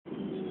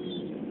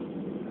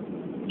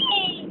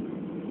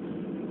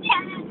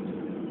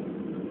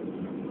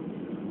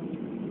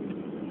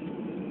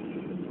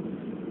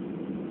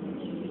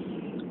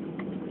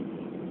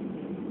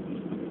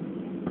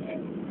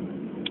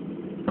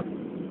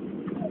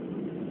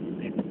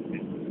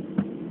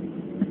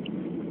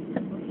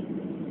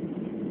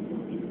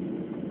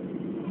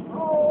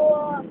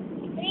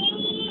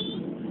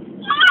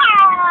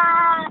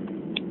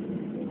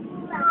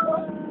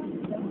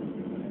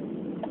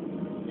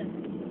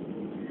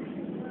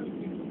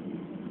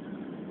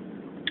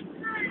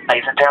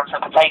Ladies and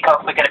gentlemen, for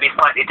takeoff, we're going to be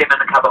slightly dimming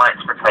the cover lights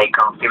for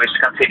takeoff. If you wish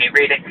to continue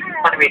reading,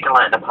 and read the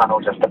light in the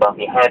panel just above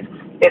your head.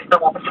 If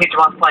normal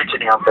procedure on flight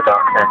journey after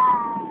darkness.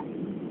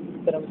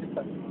 Teraz jest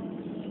tak.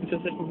 Czy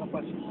jesteśmy na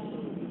pasie?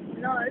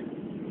 No.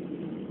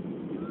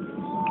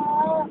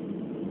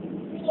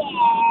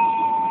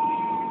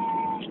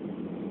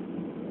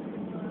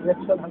 Jak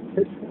strzelam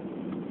też.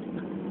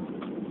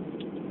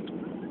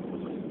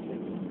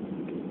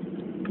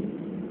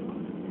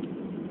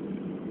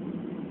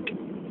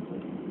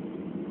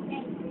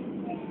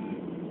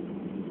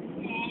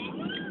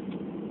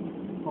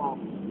 Oh,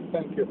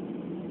 thank you.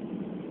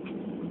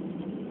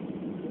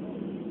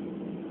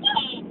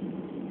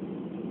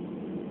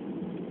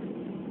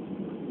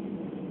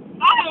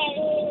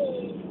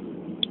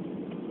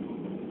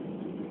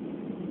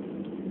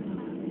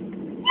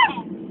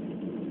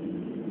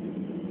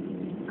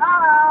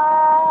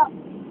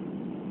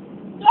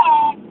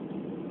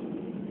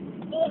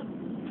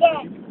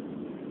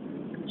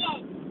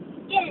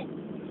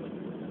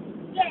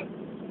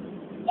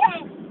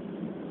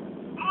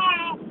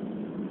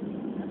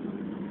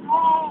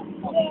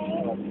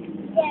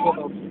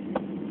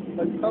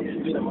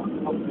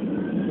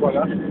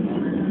 Uwaga.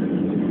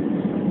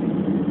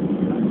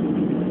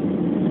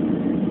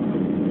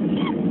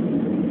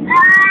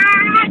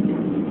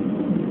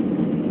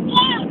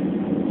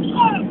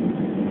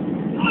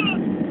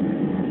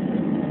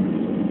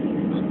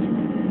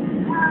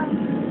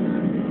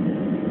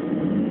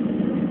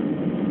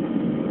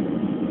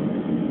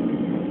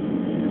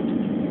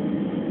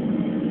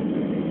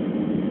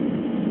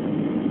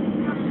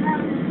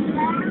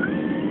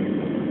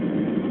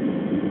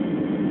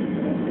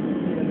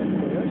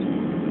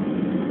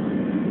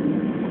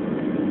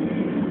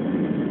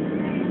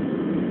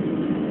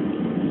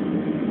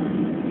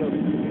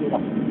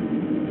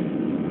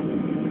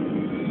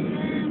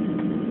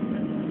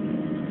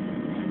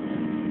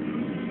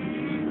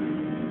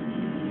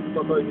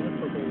 Spokojnie,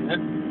 spokojnie.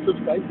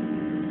 Szukaj.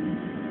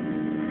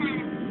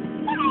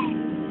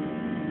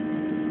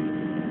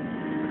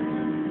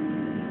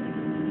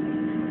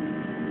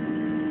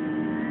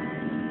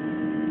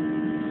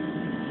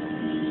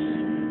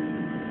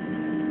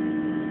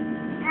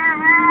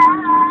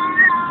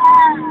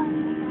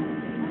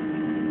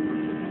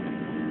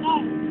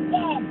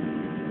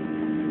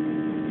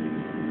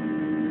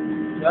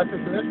 Jak się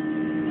czujesz?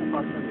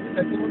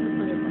 Jak nie możesz,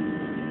 to nie ma.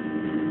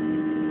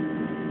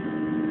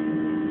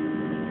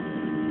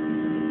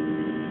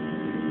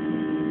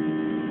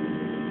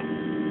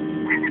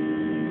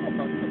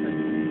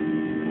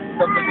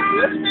 Dobrze się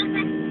czujesz?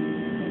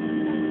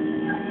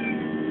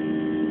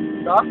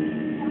 Co?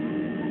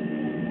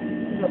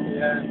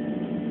 Nie.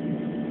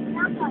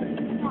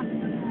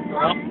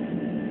 No.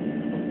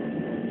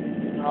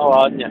 No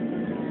ładnie.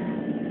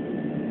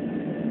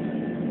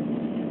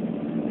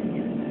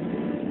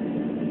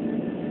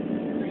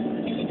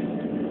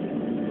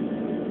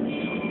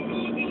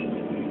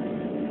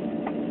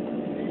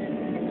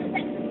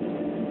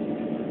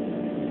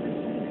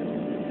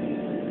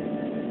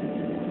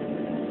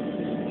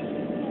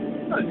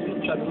 No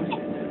i przewróć.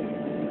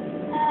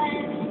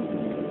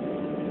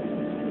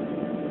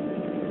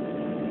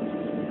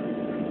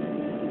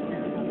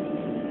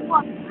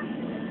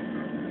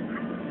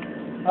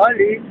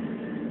 Ali,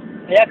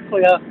 a jak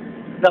twoja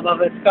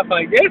zabaweczka,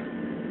 fajnie?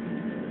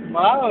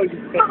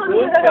 Mauliska,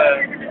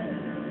 super.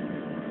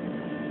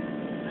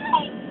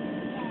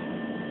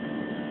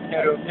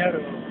 Nie rób, nie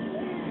rób.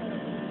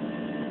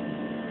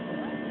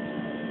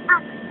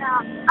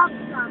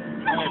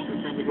 No, jeszcze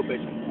chcę tego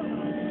być.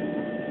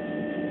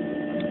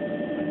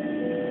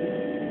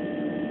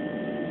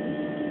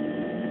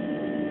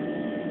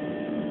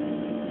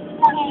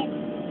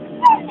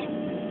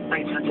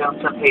 Ladies and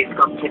gentlemen, please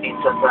continue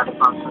to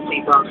advance the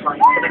seatbelt sign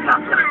to the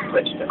captain and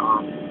switch it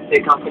on. To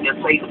accompany your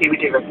safety, we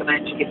do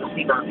recommend you give the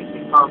seatbelt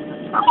easily fastened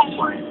and stop the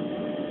flight.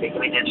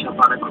 Becoming in shop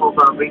on a cool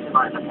bar, reading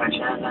light in the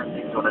pressure and then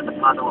install in the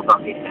panel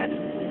above your head.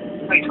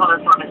 3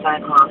 toilets on this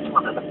aircraft,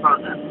 1 at the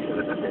front and 2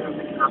 at the rear of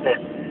the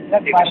cabin.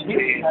 If you wish to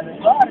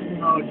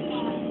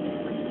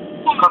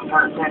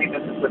contact any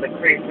business with a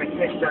crew for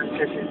assistance,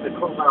 this is the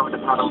cool bar with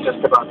the panel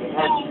just above your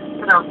head.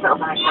 So now settle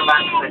back and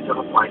back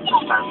until the flight is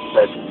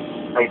transferred.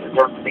 Ladies and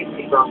gentlemen, the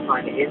seatbelt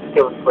sign is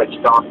still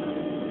switched on,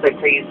 so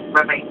please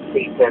remain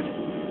seated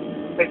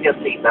with your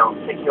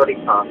seatbelt securely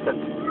fastened.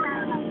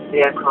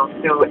 The aircraft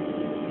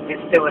is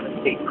still in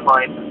a steep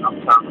climb up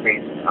to our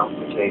cruise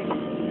altitude.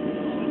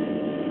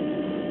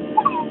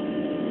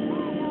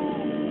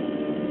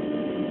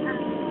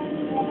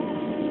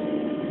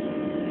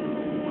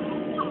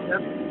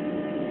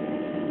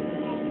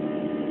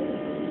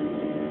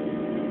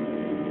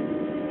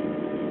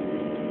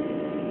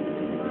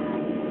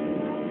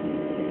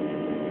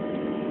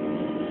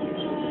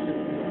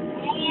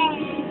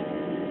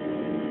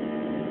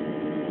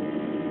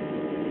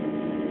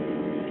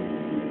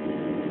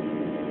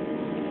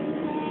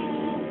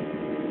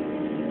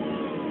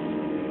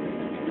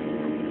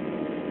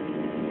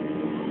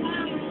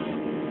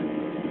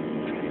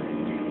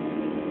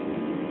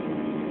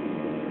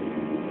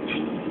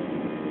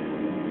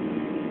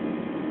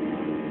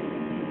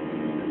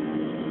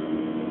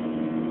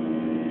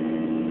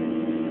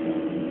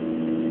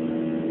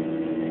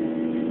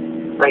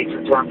 ladies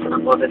and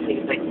gentlemen, for this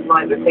evening's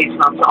flight. We're pleased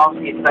now to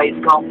offer you today's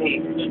copy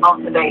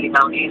of the Daily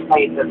Mail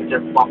newspaper for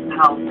just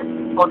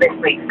 £1, or this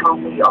week's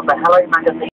copy of the Hello magazine.